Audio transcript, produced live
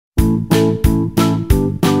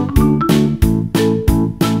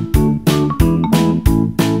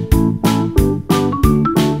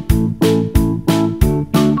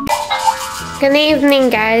Good evening,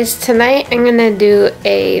 guys. Tonight I'm gonna do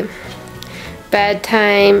a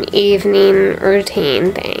bedtime evening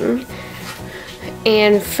routine thing.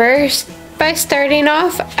 And first, by starting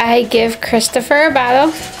off, I give Christopher a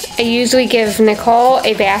bottle. I usually give Nicole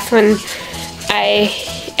a bath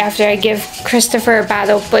after I give Christopher a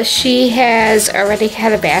bottle, but she has already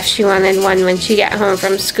had a bath. She wanted one when she got home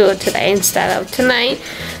from school today instead of tonight.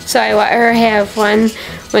 So I let her have one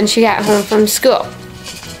when she got home from school.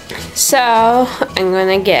 So I'm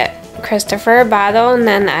gonna get Christopher a bottle and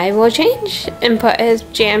then I will change and put his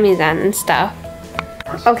jammies on and stuff.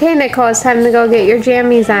 Okay, Nicole, it's time to go get your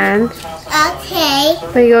jammies on. Okay.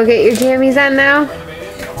 Will you go get your jammies on now?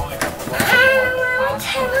 I want to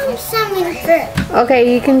tell him something first.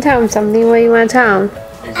 Okay, you can tell him something. What do you want to tell him?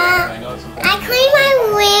 I cleaned my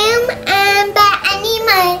room, but I need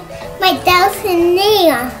my dolls in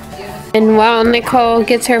there. And while Nicole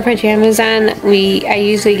gets her pajamas on, I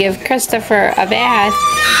usually give Christopher a bath,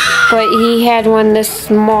 but he had one this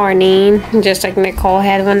morning, just like Nicole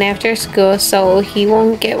had one after school, so he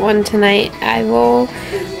won't get one tonight. I will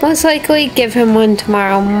most likely give him one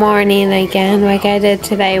tomorrow morning again, like I did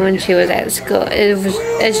today when she was at school.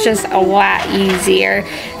 It's just a lot easier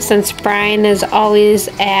since Brian is always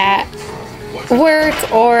at work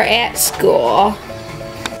or at school.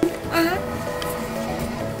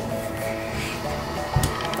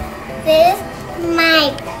 This is my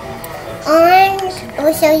orange. I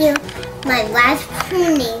will show you my last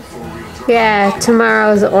pony. Yeah,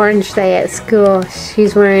 tomorrow's orange day at school.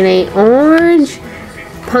 She's wearing an orange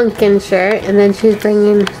pumpkin shirt, and then she's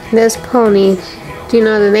bringing this pony. Do you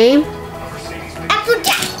know the name?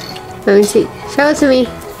 Applejack. Let me see. Show it to me.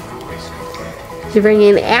 She's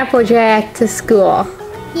bringing Applejack to school.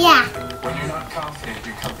 Yeah.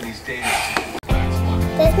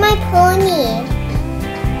 That's my pony.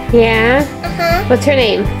 Yeah? Uh-huh. What's her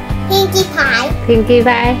name? Pinkie Pie. Pinkie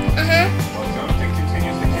Pie? Uh-huh.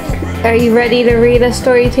 Are you ready to read a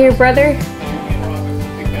story to your brother?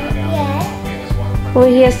 Yeah. Well,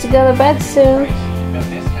 he has to go to bed soon.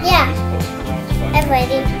 Yeah. I'm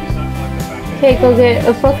ready. Okay, go get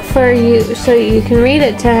a book for you so you can read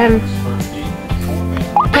it to him.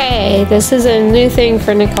 Hey, this is a new thing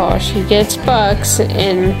for Nicole. She gets books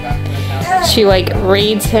and she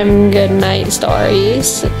reads him goodnight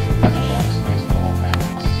stories.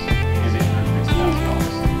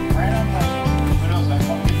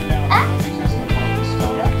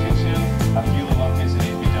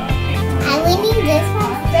 I will need this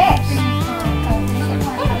one first.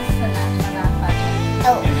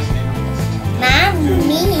 Oh,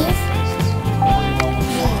 Mommy's.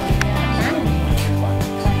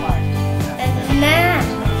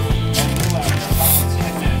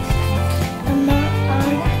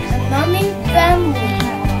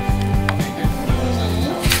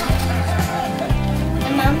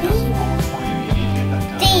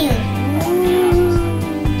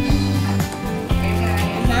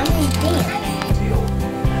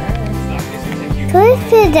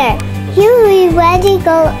 Christopher, you ready to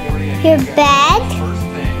go your bed?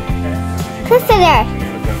 Christopher,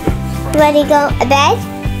 ready to go to bed?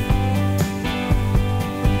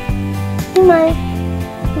 Come on,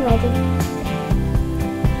 I'm ready.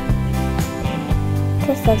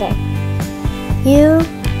 Christopher, you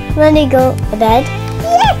ready to go to bed?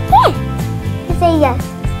 Yes, yes. You say yes.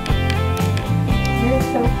 You're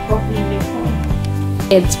so fucking Nicole.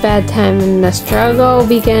 It's bedtime and the struggle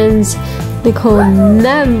begins. Nicole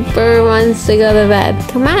never wants to go to bed.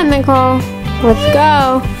 Come on, Nicole. Let's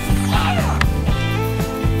go.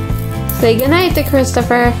 Say goodnight to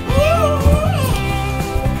Christopher. I'm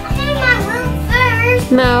in my room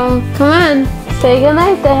first. No, come on. Say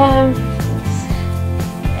goodnight to him.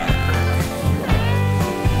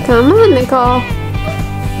 Come on, Nicole.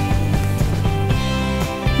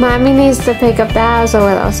 Mommy needs to pick up the house a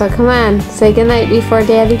little, so come on. Say goodnight before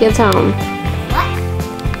Daddy gets home.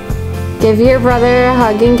 Give your brother a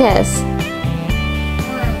hug and kiss.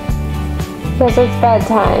 Because it's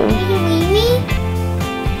bedtime. Will you leave me?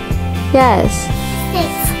 Yes.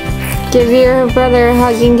 Yes. Give your brother a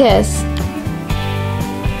hug and kiss.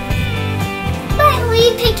 But will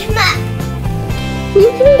you pick him up?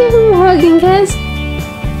 You can give him a hug and kiss.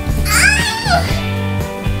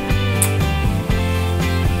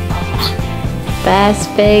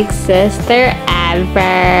 Best big sister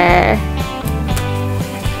ever.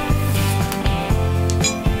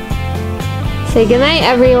 Say goodnight,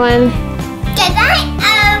 everyone. Good night,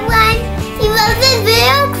 everyone. If you love this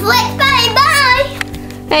video, click bye-bye.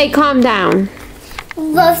 Hey, calm down.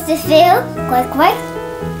 Love this video, click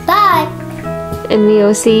bye. And we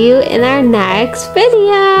will see you in our next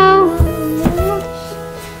video.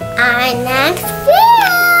 I our next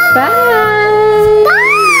video. Bye.